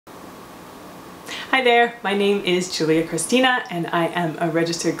Hi there, my name is Julia Christina and I am a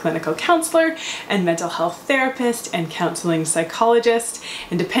registered clinical counselor and mental health therapist and counseling psychologist,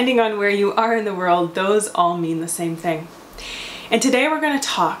 and depending on where you are in the world, those all mean the same thing. And today we're going to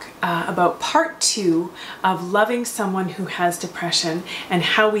talk about part 2 of loving someone who has depression and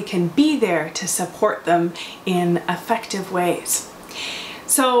how we can be there to support them in effective ways.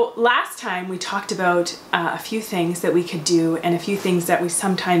 So last time we talked about a few things that we could do and a few things that we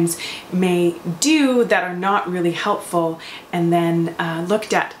sometimes may do that are not really helpful, and then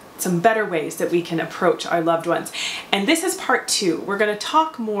looked at some better ways that we can approach our loved ones. And this is part 2. We're going to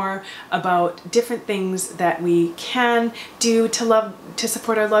talk more about different things that we can do to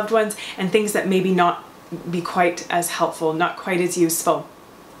support our loved ones, and things that maybe not be quite as helpful, not quite as useful.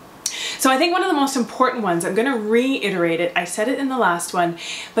 So I think one of the most important ones, I'm going to reiterate it, I said it in the last one,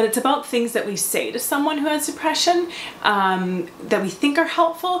 but it's about things that we say to someone who has depression that we think are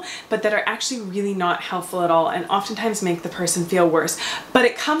helpful, but that are actually really not helpful at all, and oftentimes make the person feel worse. But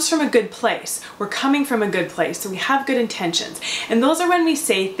it comes from a good place. We're coming from a good place, so we have good intentions. And those are when we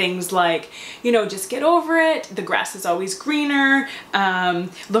say things like, you know, just get over it, the grass is always greener,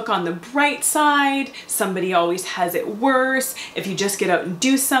 look on the bright side, somebody always has it worse, if you just get out and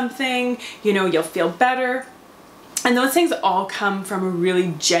do something, you know, you'll feel better. And those things all come from a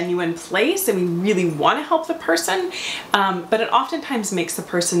really genuine place, and we really want to help the person, but it oftentimes makes the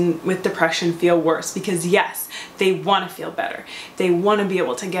person with depression feel worse, because yes, they want to feel better. They want to be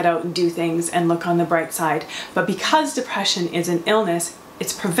able to get out and do things and look on the bright side, but because depression is an illness,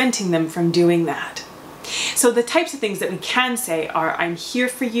 it's preventing them from doing that. So the types of things that we can say are, I'm here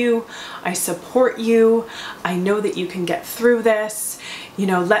for you, I support you, I know that you can get through this, you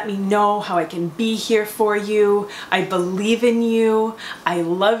know, let me know how I can be here for you, I believe in you, I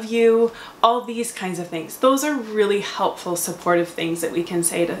love you, all these kinds of things. Those are really helpful, supportive things that we can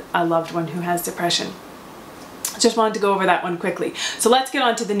say to a loved one who has depression. Just wanted to go over that one quickly. So let's get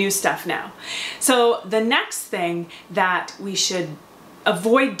on to the new stuff now. So the next thing that we should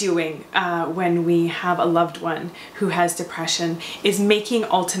avoid doing when we have a loved one who has depression is making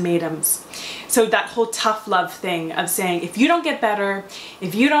ultimatums. So that whole tough love thing of saying, if you don't get better,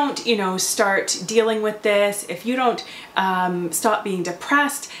 if you don't, you know, start dealing with this, if you don't stop being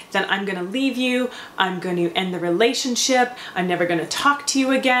depressed, then I'm going to leave you, I'm going to end the relationship, I'm never going to talk to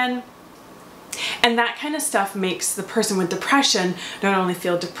you again. And that kind of stuff makes the person with depression not only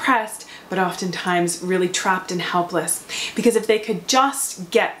feel depressed, but oftentimes really trapped and helpless. Because if they could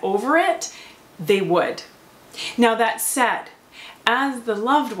just get over it, they would. Now that said, as the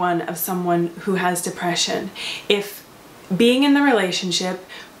loved one of someone who has depression, if being in the relationship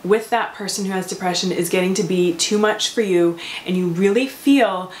with that person who has depression is getting to be too much for you, and you really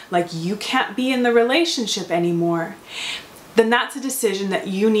feel like you can't be in the relationship anymore, then that's a decision that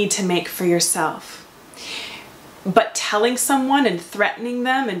you need to make for yourself. But telling someone and threatening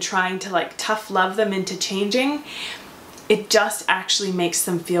them and trying to like tough love them into changing, it just actually makes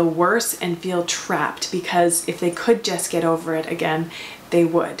them feel worse and feel trapped, because if they could just get over it again, they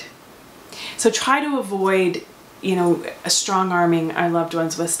would. So try to avoid, you know, strong-arming our loved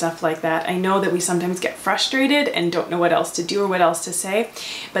ones with stuff like that. I know that we sometimes get frustrated and don't know what else to do or what else to say,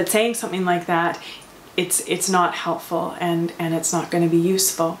 but saying something like that, it's not helpful, and it's not going to be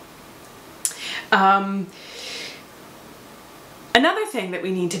useful. Another thing that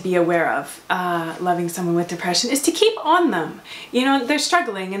we need to be aware of loving someone with depression is to keep on them. You know, they're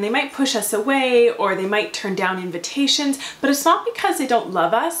struggling and they might push us away, or they might turn down invitations, but it's not because they don't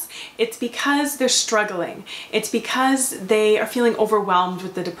love us, it's because they're struggling. It's because they are feeling overwhelmed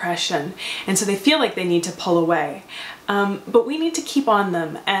with the depression, and so they feel like they need to pull away. But we need to keep on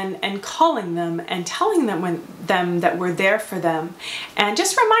them and calling them and telling them that we're there for them, and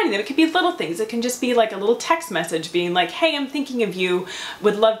just reminding them. It could be little things. It can just be like a little text message being like, hey, I'm thinking of you,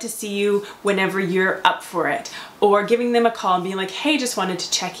 would love to see you whenever you're up for it. Or giving them a call and being like, hey, just wanted to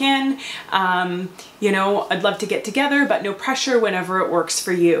check in, you know, I'd love to get together, but no pressure, whenever it works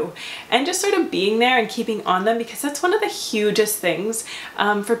for you. And just sort of being there and keeping on them, because that's one of the hugest things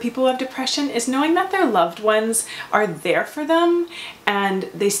for people who have depression, is knowing that their loved ones are there for them, and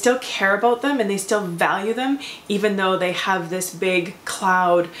they still care about them, and they still value them, even though they have this big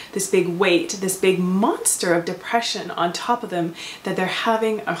cloud, this big weight, this big monster of depression on top of them that they're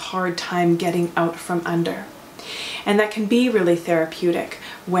having a hard time getting out from under. And that can be really therapeutic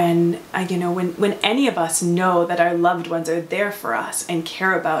when any of us know that our loved ones are there for us and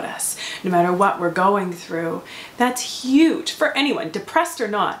care about us, no matter what we're going through. That's huge for anyone, depressed or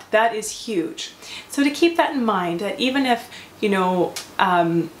not. That is huge. So to keep that in mind, that even if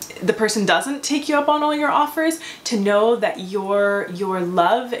the person doesn't take you up on all your offers, to know that your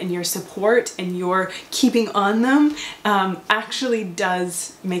love and your support and your keeping on them actually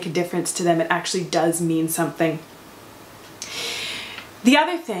does make a difference to them. It actually does mean something. The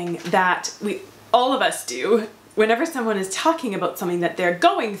other thing that all of us do whenever someone is talking about something that they're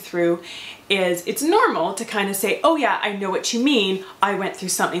going through is it's normal to kind of say, oh yeah, I know what you mean. I went through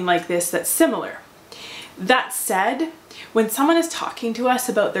something like this that's similar. That said, when someone is talking to us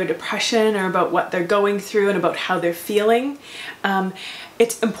about their depression or about what they're going through and about how they're feeling,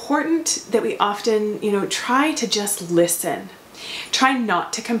 it's important that we often, try to just listen. Try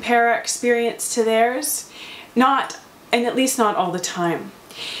not to compare our experience to theirs, and at least not all the time.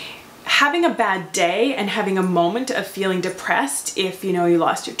 Having a bad day and having a moment of feeling depressed if you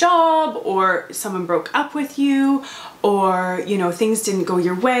lost your job, or someone broke up with you, or things didn't go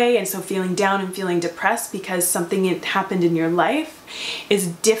your way, and so feeling down and feeling depressed because something happened in your life is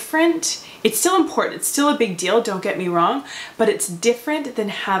different. It's still important, it's still a big deal, don't get me wrong, but it's different than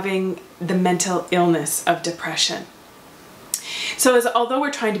having the mental illness of depression. So although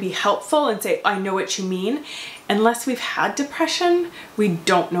we're trying to be helpful and say, I know what you mean, unless we've had depression, we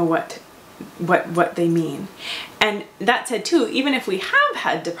don't know what they mean. And that said too, even if we have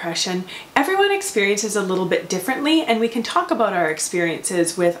had depression, everyone experiences a little bit differently, and we can talk about our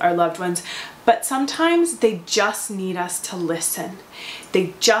experiences with our loved ones, but sometimes they just need us to listen.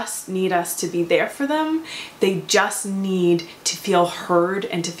 They just need us to be there for them. They just need to feel heard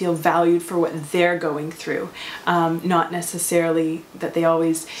and to feel valued for what they're going through. Not necessarily that they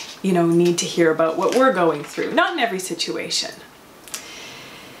always, need to hear about what we're going through. Not in every situation.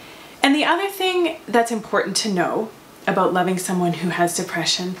 And the other thing that's important to know about loving someone who has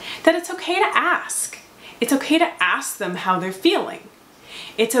depression, that it's okay to ask. It's okay to ask them how they're feeling.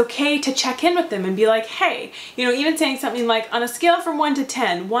 It's okay to check in with them and be like, hey, even saying something like, on a scale from 1 to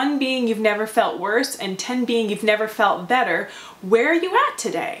 10, 1 being you've never felt worse and 10 being you've never felt better, where are you at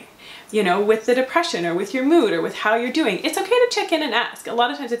today? With the depression or with your mood or with how you're doing. It's okay to check in and ask. A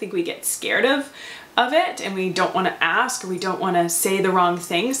lot of times I think we get scared of it and we don't want to ask, or we don't want to say the wrong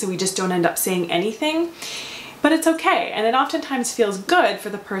thing, so we just don't end up saying anything. But it's okay, and it oftentimes feels good for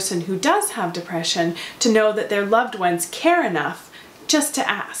the person who does have depression to know that their loved ones care enough just to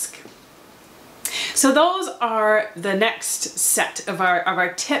ask. So those are the next set of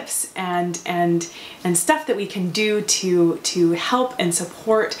our tips and stuff that we can do to help and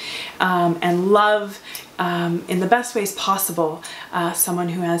support and love in the best ways possible someone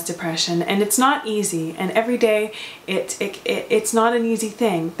who has depression. And it's not easy, and every day it's not an easy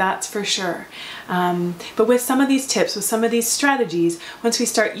thing, that's for sure. But with some of these tips, with some of these strategies, once we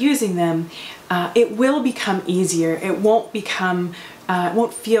start using them, it will become easier. It won't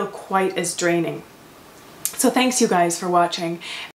feel quite as draining. So thanks you guys for watching.